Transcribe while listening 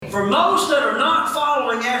For most that are not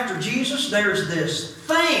following after Jesus, there's this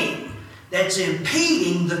thing that's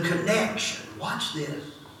impeding the connection. Watch this.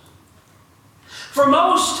 For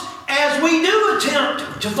most, as we do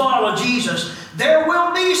attempt to follow Jesus, there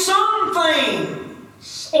will be something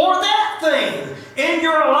or that thing in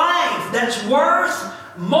your life that's worth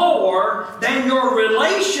more than your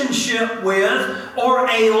relationship with or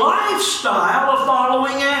a lifestyle of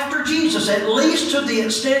following after Jesus, at least to the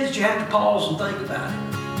extent that you have to pause and think about it.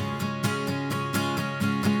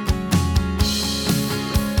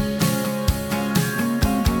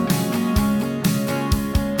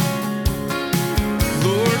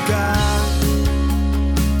 Lord God,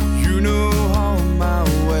 you know all my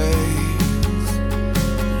ways,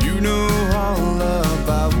 you know all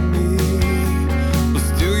about me, but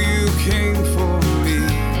still you came for me.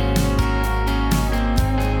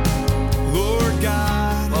 Lord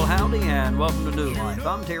God. Well, howdy and welcome to New Life.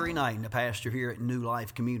 I'm Terry Knight, the pastor here at New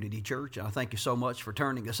Life Community Church, and I thank you so much for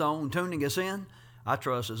tuning us in. I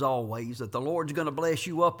trust, as always, that the Lord's going to bless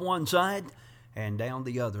you up one side and down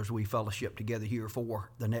the others we fellowship together here for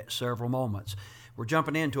the next several moments. We're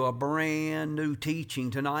jumping into a brand new teaching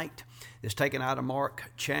tonight. It's taken out of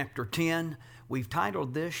Mark chapter 10. We've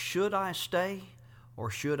titled this, Should I Stay or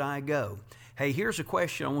Should I Go? Hey, here's a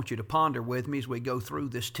question I want you to ponder with me as we go through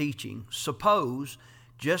this teaching.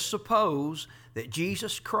 Just suppose that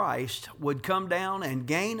Jesus Christ would come down and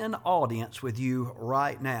gain an audience with you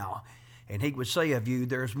right now. And he would say of you,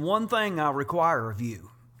 there's one thing I require of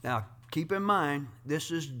you. Now, keep in mind,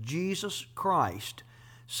 this is Jesus Christ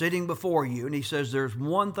sitting before you, and he says, there's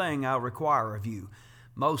one thing I require of you.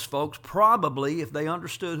 Most folks probably, if they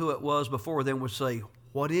understood who it was before them, would say,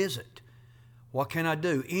 what is it? What can I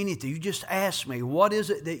do? Anything. You just ask me, what is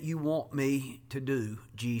it that you want me to do,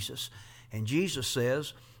 Jesus? And Jesus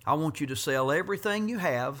says, I want you to sell everything you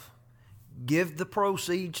have, give the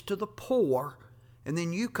proceeds to the poor, and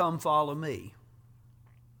then you come follow me.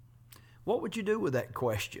 What would you do with that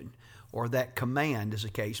question? Or that command, as the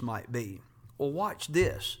case might be? Well, watch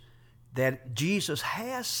this, that Jesus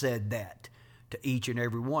has said that to each and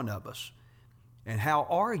every one of us. And how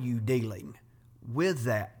are you dealing with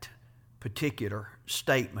that particular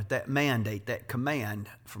statement, that mandate, that command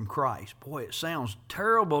from Christ? Boy, it sounds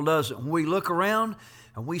terrible, doesn't it? When we look around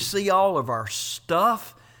and we see all of our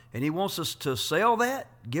stuff and he wants us to sell that,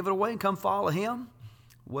 give it away and come follow him.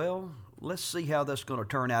 Well, let's see how that's going to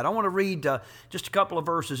turn out. I want to read just a couple of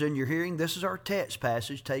verses in your hearing. This is our text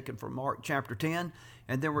passage taken from Mark chapter 10,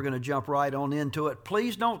 and then we're going to jump right on into it.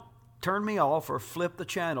 Please don't turn me off or flip the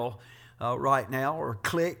channel right now or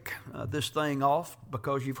click this thing off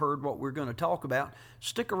because you've heard what we're going to talk about.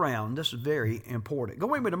 Stick around. This is very important. Go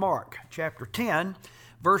with me to Mark chapter 10,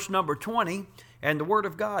 verse number 20, and the Word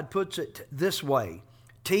of God puts it this way.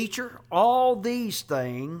 Teacher, all these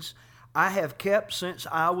things I have kept since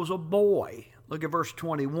I was a boy. Look at verse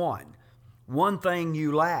 21. One thing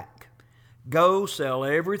you lack. Go sell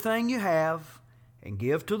everything you have and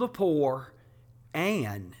give to the poor,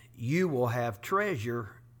 and you will have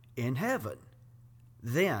treasure in heaven.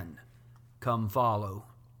 Then come follow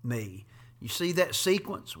me. You see that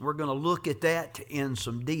sequence? We're going to look at that in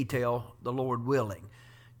some detail, the Lord willing.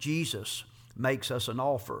 Jesus makes us an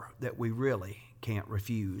offer that we really can't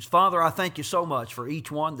refuse. Father, I thank you so much for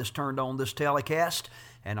each one that's turned on this telecast,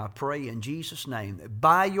 and I pray in Jesus' name that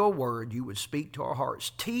by your word you would speak to our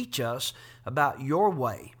hearts. Teach us about your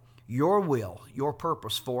way, your will, your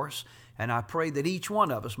purpose for us, and I pray that each one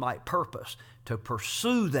of us might purpose to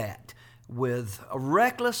pursue that with a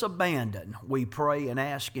reckless abandon. We pray and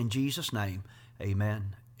ask in Jesus' name,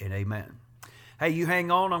 amen and amen. Hey, you hang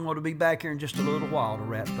on. I'm going to be back here in just a little while to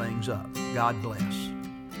wrap things up. God bless.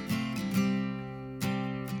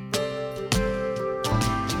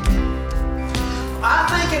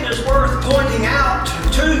 I think it is worth pointing out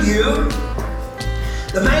to you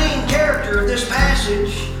the main character of this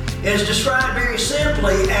passage is described very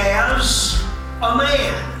simply as a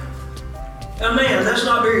man. A man, that's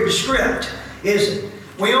not very descriptive, is it?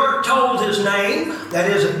 We aren't told his name,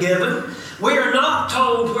 that isn't given. We are not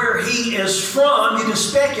told where he is from. You can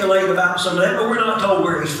speculate about some of that, but we're not told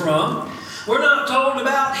where he's from. We're not told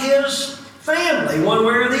about his family, one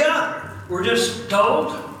way or the other. We're just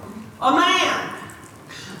told a man.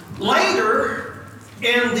 Later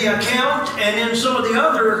in the account and in some of the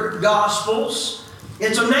other Gospels,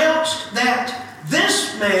 it's announced that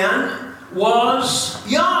this man was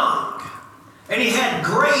young and he had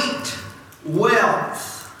great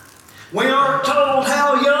wealth. We aren't told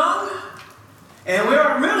how young, and we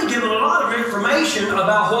aren't really given a lot of information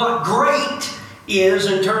about what great is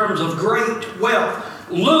in terms of great wealth.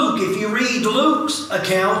 Luke, if you read Luke's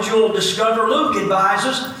account, you'll discover Luke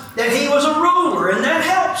advises that he was a ruler, and that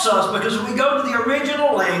helps us because if we go to the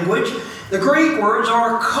original language, the Greek words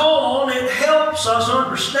are kolon. It helps us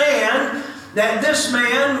understand that this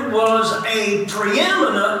man was a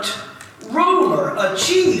preeminent ruler, a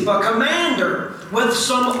chief, a commander with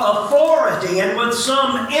some authority and with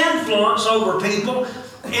some influence over people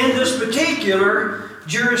in this particular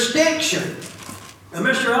jurisdiction. Now,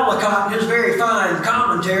 Mr. Ellicott, in his very fine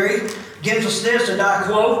commentary, gives us this, and I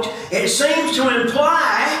quote, "It seems to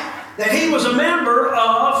imply that he was a member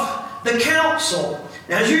of the council."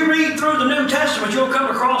 Now, as you read through the New Testament, you'll come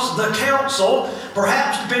across the council.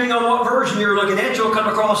 Perhaps, depending on what version you're looking at, you'll come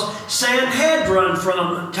across Sanhedrin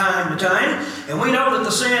from time to time. And we know that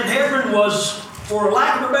the Sanhedrin was, for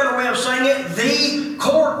lack of a better way of saying it, the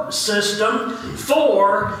court system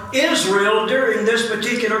for Israel during this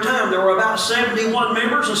particular time. There were about 71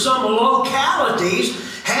 members, and some localities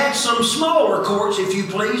had some smaller courts, if you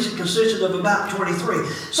please. It consisted of about 23.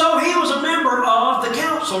 So he was a member of the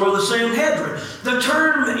council or the Sanhedrin. The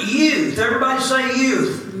term youth, everybody say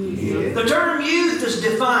youth. Youth. The term youth is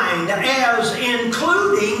defined as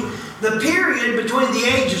including the period between the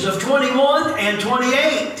ages of 21 and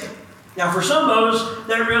 28. Now, for some of us,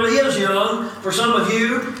 that really is young. For some of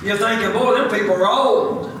you, you're thinking, boy, them people are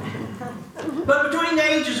old. But between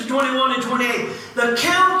the ages of 21 and 28, the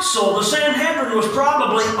council, the Sanhedrin, was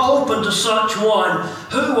probably open to such one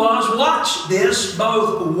who was, watch this,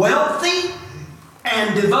 both wealthy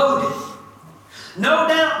and devoted. No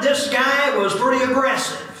doubt this guy was pretty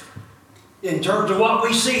aggressive. In terms of what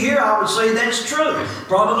we see here, I would say that's true.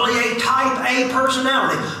 Probably a type A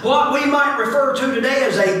personality. What we might refer to today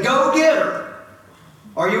as a go-getter.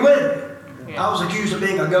 Are you with me? I was accused of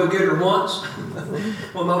being a go-getter once.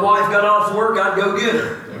 When my wife got off work, I'd go get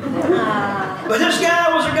her. But this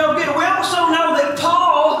guy was a go-getter. We also know that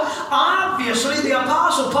Paul, obviously, the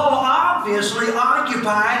Apostle Paul obviously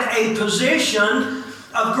occupied a position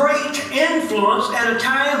of great influence at a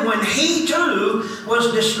time when he too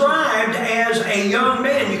was described as a young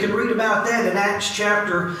man. You can read about that in Acts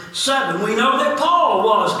chapter 7. We know that Paul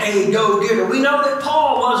was a go-getter. We know that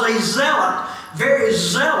Paul was a zealot, very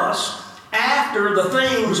zealous after the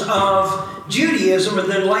things of Judaism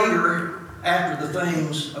and then later after the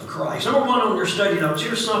things of Christ. Number one on your study notes,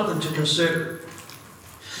 here's something to consider.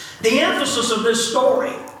 The emphasis of this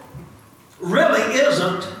story really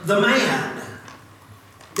isn't the man.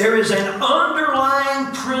 There is an underlying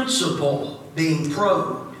principle being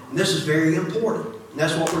probed. And this is very important. And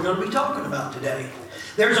that's what we're going to be talking about today.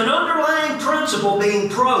 There's an underlying principle being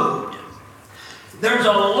probed. There's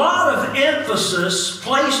a lot of emphasis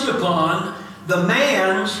placed upon the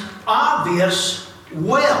man's obvious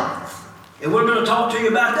wealth. And we're going to talk to you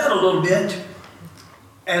about that a little bit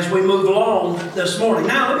as we move along this morning.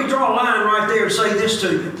 Now, let me draw a line right there and say this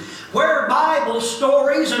to you. Where Bible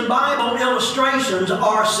stories and Bible illustrations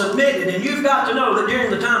are submitted, and you've got to know that during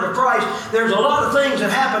the time of Christ, there's a lot of things that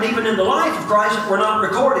happen even in the life of Christ that were not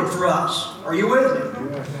recorded for us. Are you with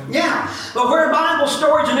me? Yeah. But where Bible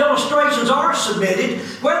stories and illustrations are submitted,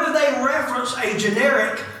 whether they reference a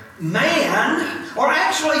generic man or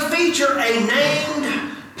actually feature a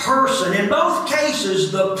named person, in both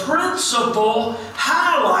cases, the principle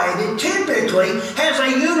highlighted typically has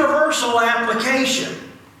a universal application.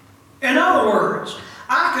 In other words,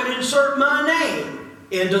 I could insert my name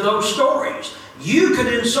into those stories. You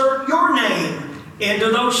could insert your name into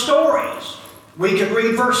those stories. We could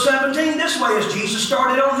read verse 17 this way as Jesus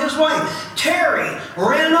started on his way. Terry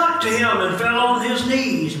ran up to him and fell on his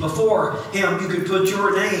knees before him. You could put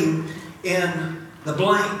your name in the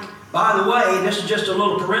blank. By the way, and this is just a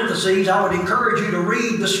little parenthesis, I would encourage you to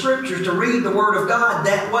read the Scriptures, to read the Word of God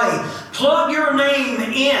that way. Plug your name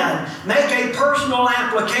in. Make a personal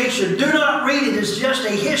application. Do not read it as just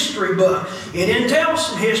a history book. It entails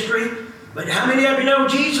some history, but how many of you know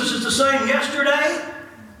Jesus is the same yesterday,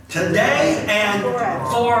 today, and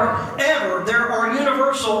forever? There are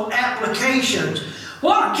universal applications.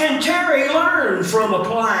 What can Terry learn from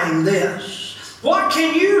applying this? What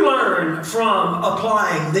can you learn from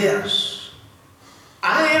applying this?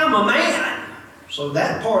 I am a man, so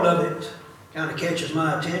that part of it kind of catches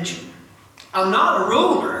my attention. I'm not a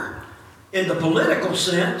ruler in the political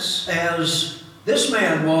sense as this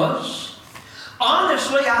man was.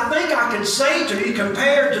 Honestly, I think I can say to you,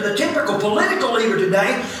 compared to the typical political leader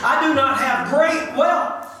today, I do not have great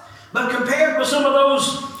wealth. But compared with some of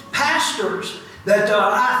those pastors that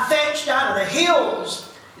I fetched out of the hills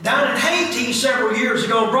down in Haiti several years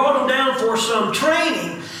ago, brought them down for some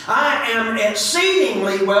training, I am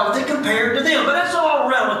exceedingly wealthy compared to them. But that's all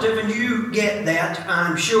relative, and you get that,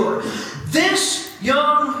 I'm sure. This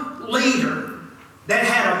young leader that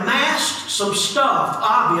had amassed some stuff,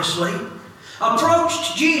 obviously,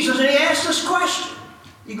 approached Jesus and he asked this question.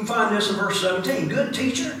 You can find this in verse 17. Good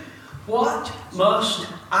teacher, what must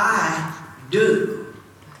I do?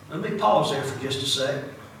 Let me pause there for just a sec.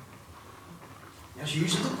 That's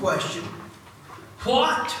usually the question.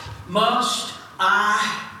 What must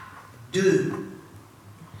I do?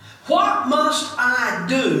 What must I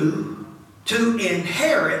do to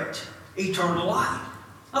inherit eternal life?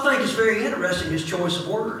 I think it's very interesting, his choice of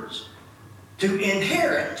words. To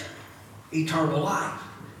inherit eternal life.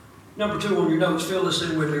 Number 2 on your notes, fill this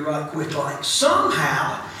in with me right quick. Like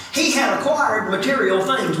somehow he had acquired material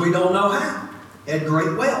things. We don't know how. He had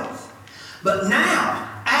great wealth. But now,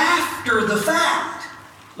 after the fact,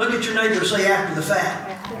 look at your neighbor and say, after the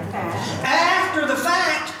fact. After the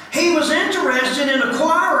fact, he was interested in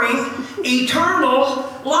acquiring eternal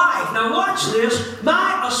life. Now watch this.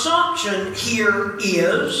 My assumption here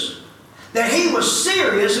is that he was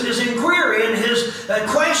serious in his inquiry and his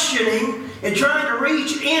questioning and trying to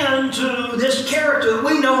reach into this character that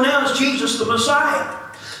we know now as Jesus the Messiah.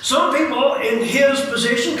 Some people in his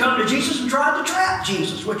position come to Jesus and try to trap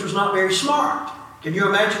Jesus, which was not very smart. Can you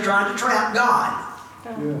imagine trying to trap God?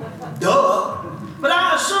 Yeah. Duh. But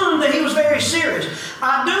I assume that he was very serious.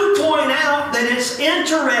 I do point out that it's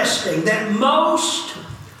interesting that most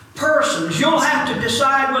persons, you'll have to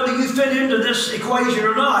decide whether you fit into this equation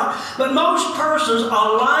or not, but most persons,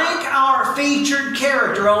 alike our featured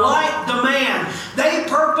character, alike the man, they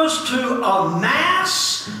purpose to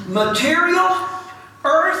amass material,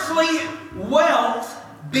 earthly wealth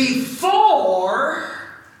before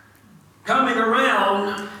coming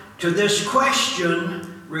around to this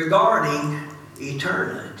question regarding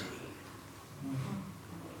eternity.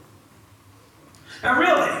 Now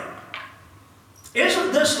really,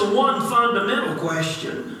 isn't this the one fundamental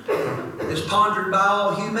question that's pondered by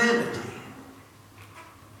all humanity?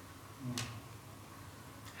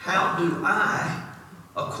 How do I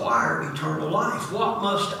acquire eternal life? What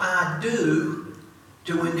must I do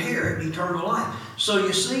to inherit eternal life? So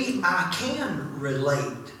you see, I can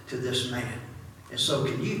relate to this man, and so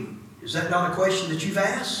can you. Is that not a question that you've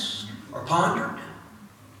asked or pondered?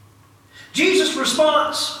 Jesus'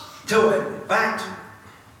 response to it, in fact,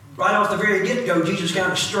 right off the very get-go, Jesus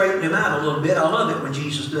kind of straightened him out a little bit. I love it when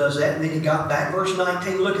Jesus does that. And then he got back. Verse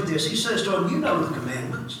 19, look at this. He says to him, you know the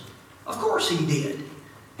commandments. Of course he did.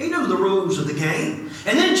 He knew the rules of the game.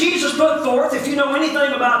 And then Jesus put forth, if you know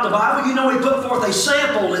anything about the Bible, you know he put forth a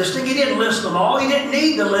sample listing. He didn't list them all. He didn't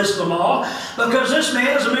need to list them all because this man,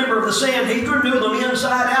 as a member of the Sanhedrin, knew them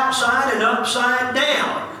inside, outside, and upside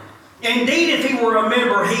down. Indeed, if he were a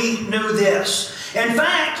member, he knew this. In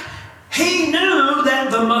fact, he knew that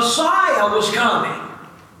the Messiah was coming.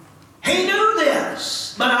 He knew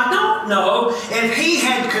this. But I don't know if he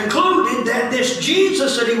had concluded that this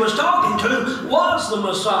Jesus that he was talking to was the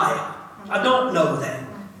Messiah. I don't know that.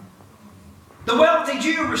 The wealthy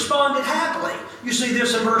Jew responded happily. You see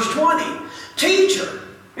this in verse 20. Teacher.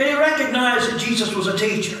 And he recognized that Jesus was a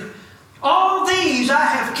teacher. All these I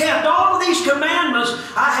have kept, all of these commandments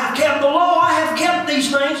I have kept, the law I have kept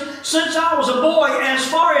these things since I was a boy. As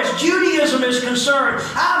far as Judaism is concerned,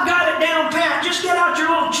 I've got it down pat. Just get out your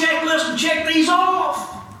little checklist and check these off.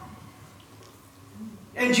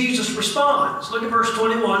 And Jesus responds. Look at verse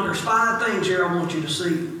 21. There's 5 things here I want you to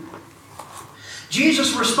see.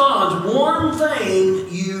 Jesus responds, one thing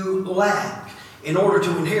you lack in order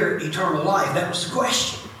to inherit eternal life. That was the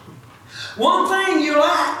question. One thing you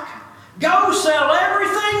lack. Go sell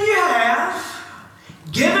everything you have,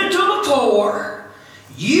 give it to the poor,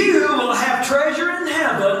 you will have treasure in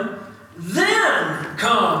heaven, then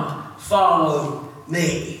come follow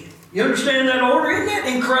me. You understand that order? Isn't that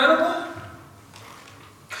incredible?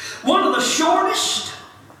 One of the shortest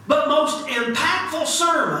but most impactful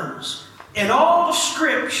sermons in all of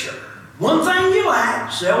Scripture. One thing you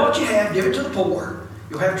lack, sell what you have, give it to the poor.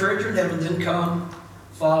 You'll have treasure in heaven, then come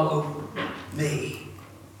follow me.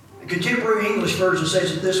 The contemporary English version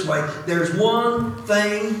says it this way. There's one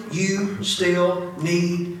thing you still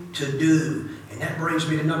need to do. And that brings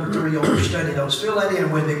me to number 3 on your study notes. Fill that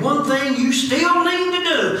in with me. One thing you still need to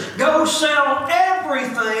do. Go sell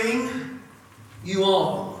everything you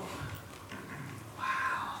own.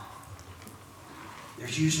 Wow.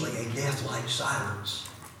 There's usually a death-like silence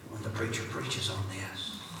when the preacher preaches on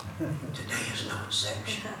this. Today is no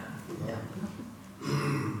exception.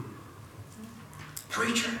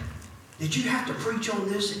 Preacher, did you have to preach on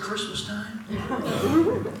this at Christmas time?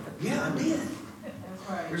 Yeah, I did.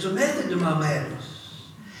 There's a method to my madness.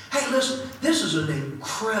 Hey, listen, this is an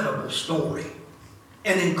incredible story.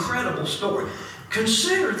 An incredible story.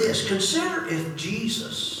 Consider this. Consider if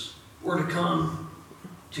Jesus were to come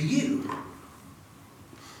to you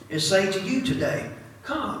and say to you today,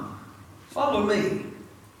 come, follow me.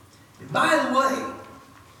 And by the way,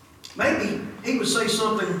 maybe he would say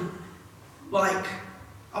something like,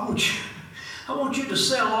 I want you to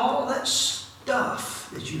sell all that stuff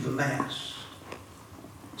that you've amassed.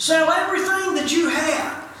 Sell everything that you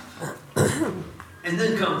have and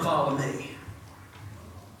then come follow me.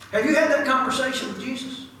 Have you had that conversation with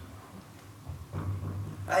Jesus?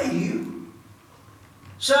 Hey, you.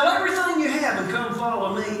 Sell everything you have and come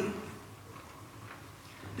follow me.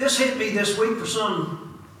 This hit me this week for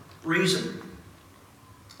some reason.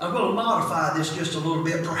 I'm going to modify this just a little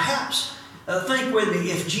bit. Perhaps, think with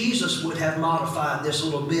me, if Jesus would have modified this a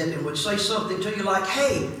little bit and would say something to you like,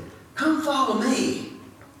 hey, come follow me.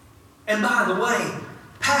 And by the way,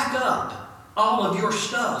 pack up all of your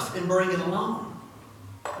stuff and bring it along.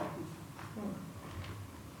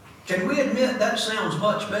 Can we admit that sounds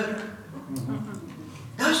much better?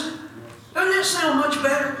 Doesn't it? Doesn't it sound much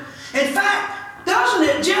better? In fact, doesn't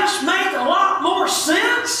it just make a lot more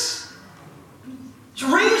sense? It's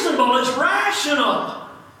reasonable, it's rational.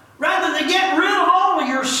 Rather than get rid of all of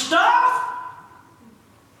your stuff.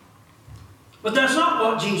 But that's not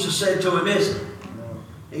what Jesus said to him, is it?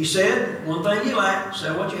 He said, one thing you lack,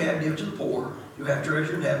 sell what you have, give it to the poor. You have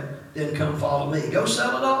treasure in heaven, then come follow me. Go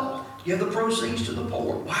sell it all. Give the proceeds to the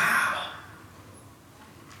poor. Wow.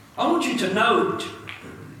 I want you to note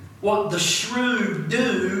what the shrewd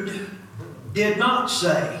dude did not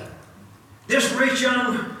say. This rich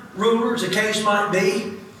young ruler, as the case might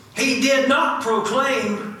be, he did not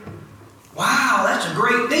proclaim, wow, that's a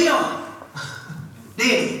great deal.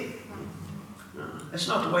 Did he? No, that's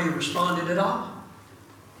not the way he responded at all.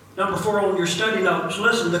 Number 4 on your study notes.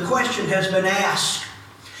 Listen, the question has been asked.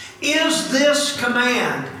 Is this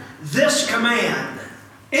command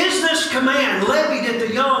levied at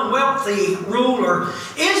the young, wealthy ruler,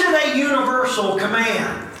 is it a universal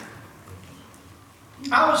command?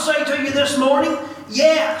 I would say to you this morning,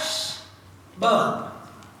 yes, but.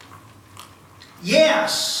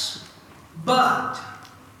 Yes, but.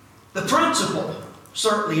 The principle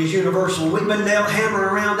certainly is universal. We've been hammering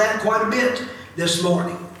around that quite a bit this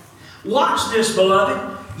morning. Watch this,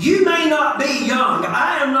 beloved. You may not be young.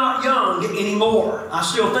 I am not young anymore. I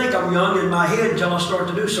still think I'm young in my head until I start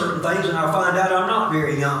to do certain things and I find out I'm not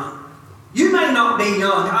very young. You may not be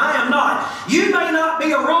young. I am not. You may not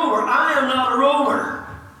be a ruler. I am not a ruler.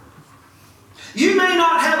 You may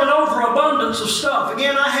not have an overabundance of stuff.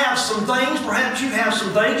 Again, I have some things. Perhaps you have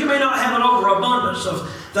some things. You may not have an overabundance of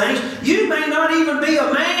things. You may not even be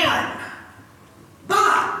a man.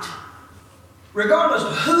 But regardless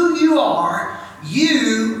of who you are,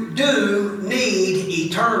 you do need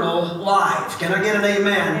eternal life. Can I get an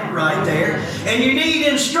amen right there? And you need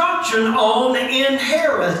instruction on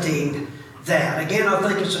inheriting that. Again, I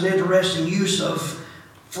think it's an interesting use of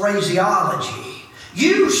phraseology.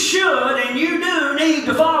 You should and you do need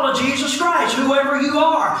to follow Jesus Christ, whoever you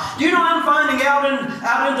are. Do you know, I'm finding out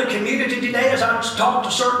in the community today as I talk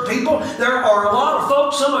to certain people, there are a lot of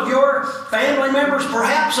folks, some of your family members,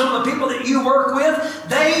 perhaps some of the people that you work with,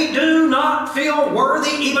 they do not feel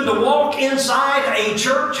worthy even to walk inside a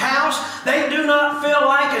church house. They do not feel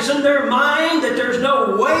like it's in their mind that there's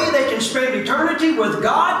no way they can spend eternity with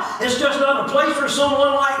God. It's just not a place where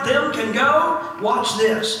someone like them can go. Watch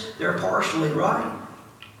this. They're partially right.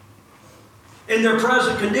 In their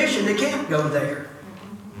present condition, they can't go there.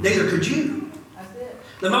 Neither could you. That's it.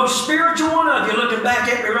 The most spiritual one of you looking back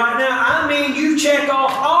at me right now, I mean, you check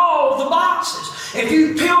off all the boxes. If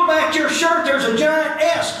you peel back your shirt, there's a giant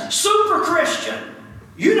S. Super Christian.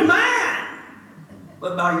 You the man.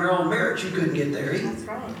 But by your own merits, you couldn't get there either. That's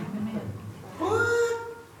right.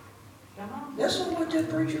 What? Come on. That's not what that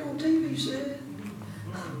preacher on TV said.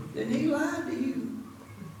 Then he lied to you.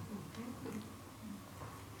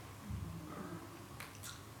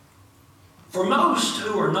 For most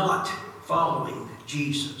who are not following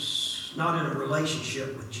Jesus, not in a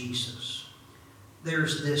relationship with Jesus,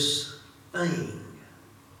 there's this thing.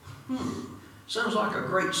 Sounds like a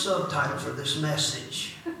great subtitle for this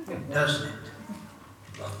message, doesn't it?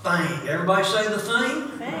 The thing. Everybody say the thing?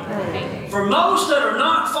 Thing. For most that are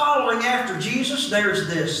not following after Jesus, there's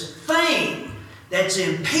this thing that's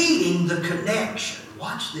impeding the connection.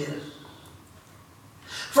 Watch this.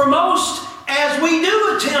 For most, as we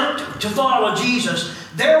do attempt to follow Jesus,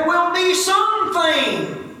 there will be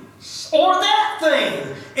something or that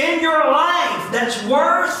thing in your life that's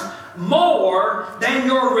worth more than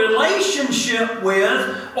your relationship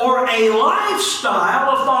with or a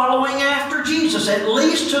lifestyle of following after Jesus, at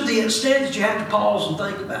least to the extent that you have to pause and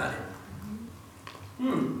think about it.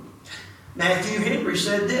 Matthew Henry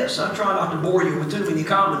said this. I try not to bore you with too many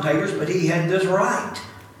commentators, but he had this right.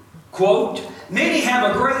 Quote, "Many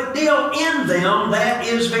have a great deal in them that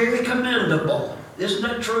is very commendable." Isn't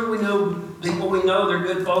that true? We know people we know, they're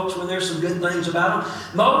good folks when there's some good things about them.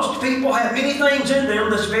 Most people have many things in them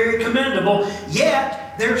that's very commendable,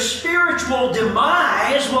 yet their spiritual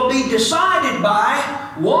demise will be decided by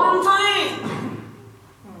one thing.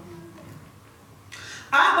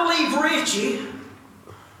 I believe Richie,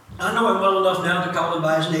 I know him well enough now to call him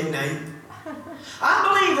by his nickname. I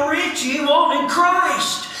believe Richie wanted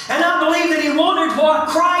Christ. And I believe that he wanted what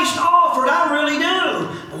Christ offered. I really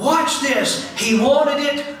do. Watch this. He wanted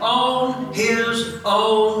it on his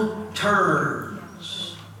own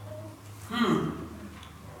terms.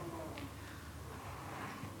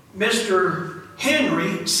 Mr.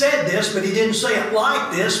 Henry said this, but he didn't say it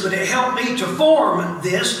like this, but it helped me to form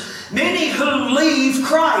this. Many who leave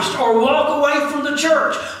Christ or walk away from the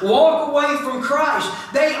church, walk away from Christ,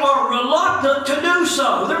 they are reluctant to do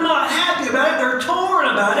so. They're not happy about it. They're torn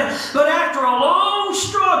about it. But after a long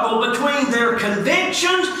struggle between their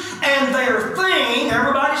convictions and their thing,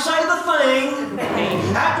 everybody say the thing.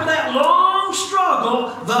 After that long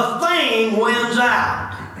struggle, the thing wins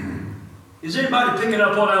out. Is anybody picking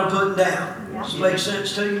up what I'm putting down? Does it make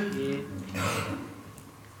sense to you?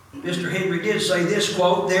 Mr. Henry did say this,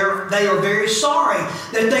 quote, they are very sorry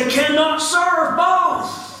that they cannot serve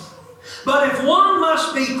both. But if one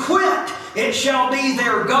must be quit, it shall be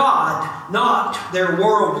their God, not their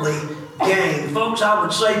worldly gain. Folks, I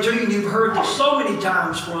would say to you, and you've heard this so many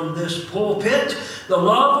times from this pulpit, the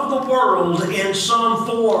love of the world in some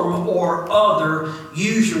form or other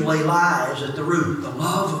usually lies at the root. The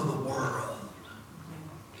love of the world.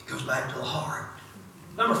 It goes back to the heart.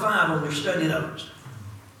 Number 5 on your study notes.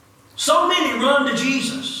 So many run to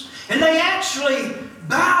Jesus, and they actually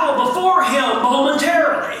bow before Him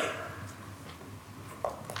momentarily.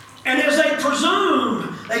 And as they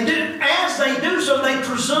do so, they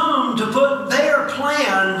presume to put their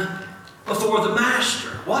plan before the Master.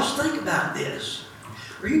 Think about this.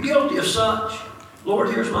 Are you guilty of such? Lord,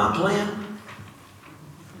 here's my plan.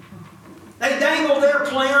 They dangle their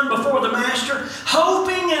plan before the Master,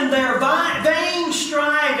 hoping in their vain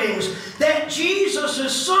strivings that Jesus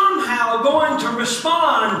is somehow going to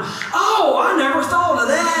respond. Oh, I never thought of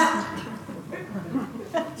that.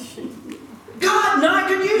 God, and I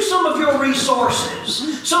could use some of your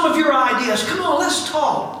resources, some of your ideas. Come on, let's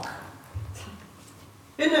talk.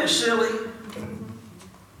 Isn't that silly?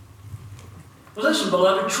 Well, listen,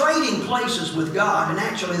 beloved, trading places with God, and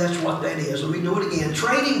actually that's what that is. Let me do it again.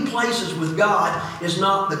 Trading places with God is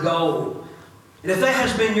not the goal. And if that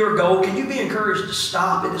has been your goal, can you be encouraged to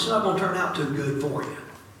stop it? It's not going to turn out too good for you.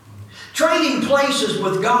 Trading places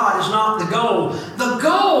with God is not the goal. The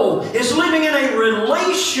goal is living in a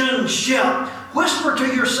relationship. Whisper to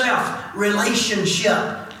yourself, relationship.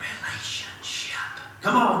 Relationship.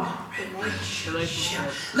 Come on.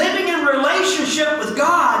 Relationship. Living in relationship with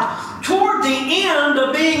God toward the end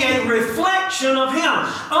of being a reflection of Him.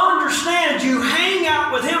 Understand, you hang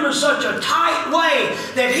out with Him in such a tight way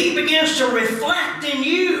that He begins to reflect in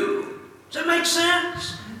you. Does that make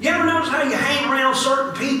sense? You ever notice how you hang around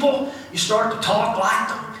certain people? You start to talk like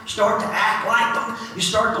them. You start to act like them. You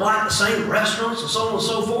start to like the same restaurants and so on and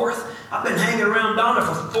so forth. I've been hanging around Donna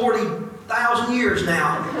for 40,000 years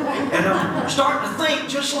now. And I'm starting to think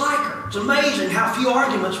just like her. It's amazing how few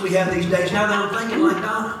arguments we have these days now that I'm thinking like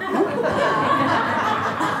Donna.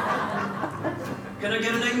 Can I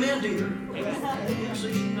get an amen to you? Amen.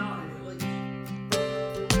 See, she nodded at least.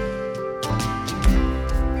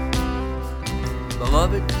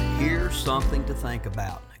 Beloved, here's something to think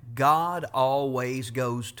about. God always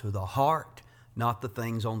goes to the heart, not the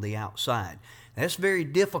things on the outside. That's very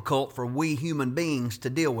difficult for we human beings to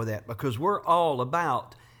deal with that because we're all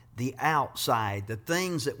about the outside, the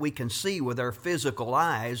things that we can see with our physical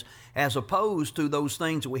eyes, as opposed to those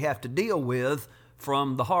things that we have to deal with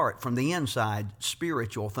from the heart, from the inside,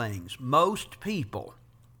 spiritual things. Most people,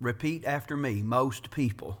 repeat after me, most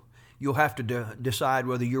people, you'll have to decide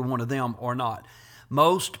whether you're one of them or not.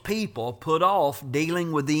 Most people put off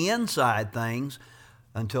dealing with the inside things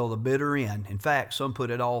until the bitter end. In fact, some put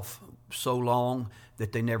it off so long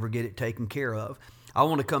that they never get it taken care of. I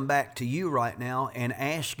want to come back to you right now and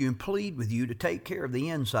ask you and plead with you to take care of the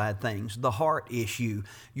inside things, the heart issue,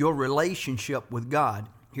 your relationship with God.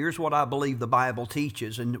 Here's what I believe the Bible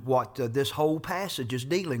teaches and what this whole passage is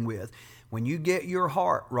dealing with. When you get your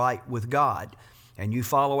heart right with God and you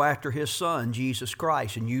follow after His Son, Jesus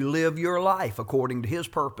Christ, and you live your life according to His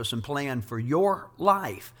purpose and plan for your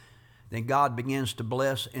life, then God begins to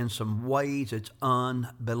bless in some ways it's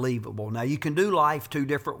unbelievable. Now, you can do life two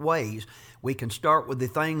different ways. We can start with the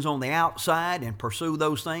things on the outside and pursue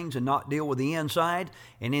those things and not deal with the inside.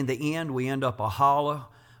 And in the end, we end up a hollow,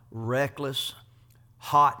 reckless,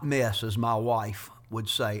 hot mess, as my wife would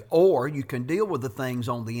say. Or you can deal with the things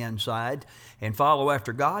on the inside and follow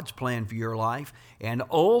after God's plan for your life, and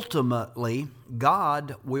ultimately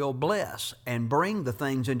God will bless and bring the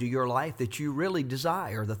things into your life that you really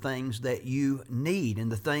desire, the things that you need, and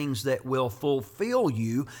the things that will fulfill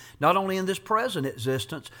you not only in this present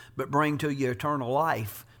existence, but bring to you eternal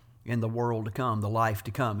life in the world to come, the life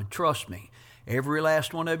to come. And trust me, every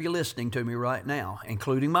last one of you listening to me right now,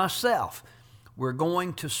 including myself, we're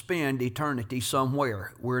going to spend eternity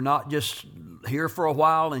somewhere. We're not just here for a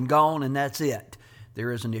while and gone and that's it.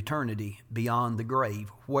 There is an eternity beyond the grave.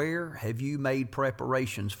 Where have you made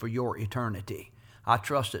preparations for your eternity? I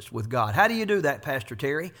trust it's with God. How do you do that, Pastor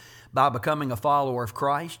Terry? By becoming a follower of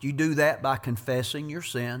Christ. You do that by confessing your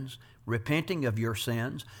sins, repenting of your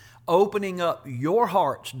sins, opening up your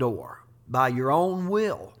heart's door by your own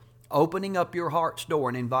will, opening up your heart's door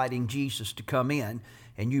and inviting Jesus to come in.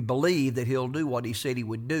 And you believe that He'll do what He said He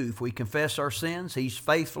would do. If we confess our sins, He's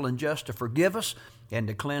faithful and just to forgive us and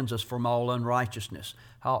to cleanse us from all unrighteousness.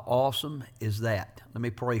 How awesome is that? Let me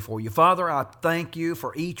pray for you. Father, I thank You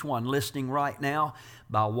for each one listening right now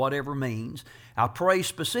by whatever means. I pray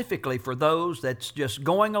specifically for those that's just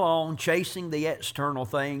going along, chasing the external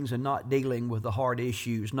things and not dealing with the hard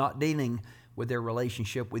issues, not dealing with their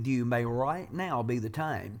relationship with You. May right now be the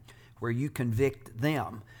time where You convict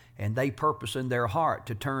them and they purpose in their heart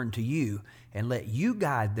to turn to You and let You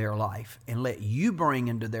guide their life and let You bring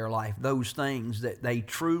into their life those things that they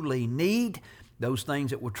truly need, those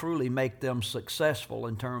things that will truly make them successful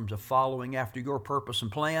in terms of following after Your purpose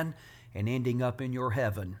and plan and ending up in Your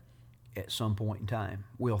heaven at some point in time.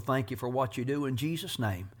 We'll thank You for what You do in Jesus'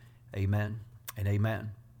 name. Amen and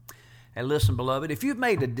amen. And listen, beloved, if you've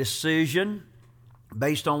made a decision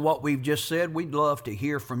based on what we've just said, we'd love to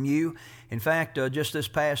hear from you. In fact, just this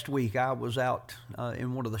past week, I was out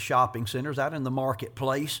in one of the shopping centers, out in the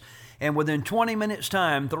marketplace, and within 20 minutes'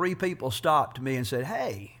 time, 3 people stopped me and said,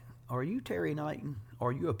 "Hey, are you Terry Knighton?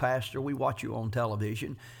 Are you a pastor? We watch you on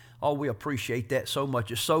television." Oh, we appreciate that so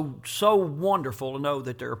much. It's so wonderful to know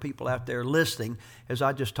that there are people out there listening as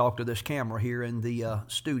I just talk to this camera here in the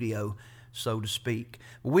studio, so to speak.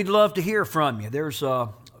 We'd love to hear from you. There's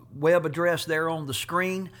a web address there on the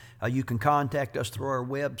screen. You can contact us through our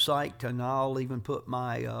website, and I'll even put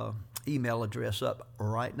my email address up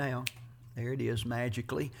right now. There it is,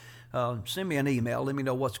 magically. Send me an email. Let me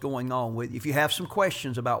know what's going on with you. If you have some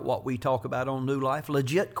questions about what we talk about on New Life,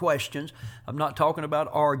 legit questions. I'm not talking about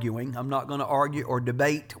arguing. I'm not going to argue or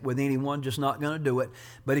debate with anyone, just not going to do it.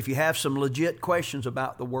 But if you have some legit questions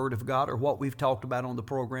about the Word of God or what we've talked about on the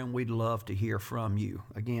program, we'd love to hear from you.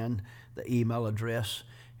 Again, the email address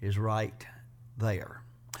is right there.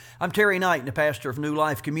 I'm Terry Knighton, the pastor of New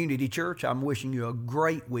Life Community Church. I'm wishing you a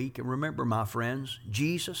great week. And remember, my friends,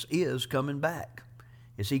 Jesus is coming back.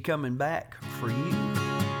 Is He coming back for you?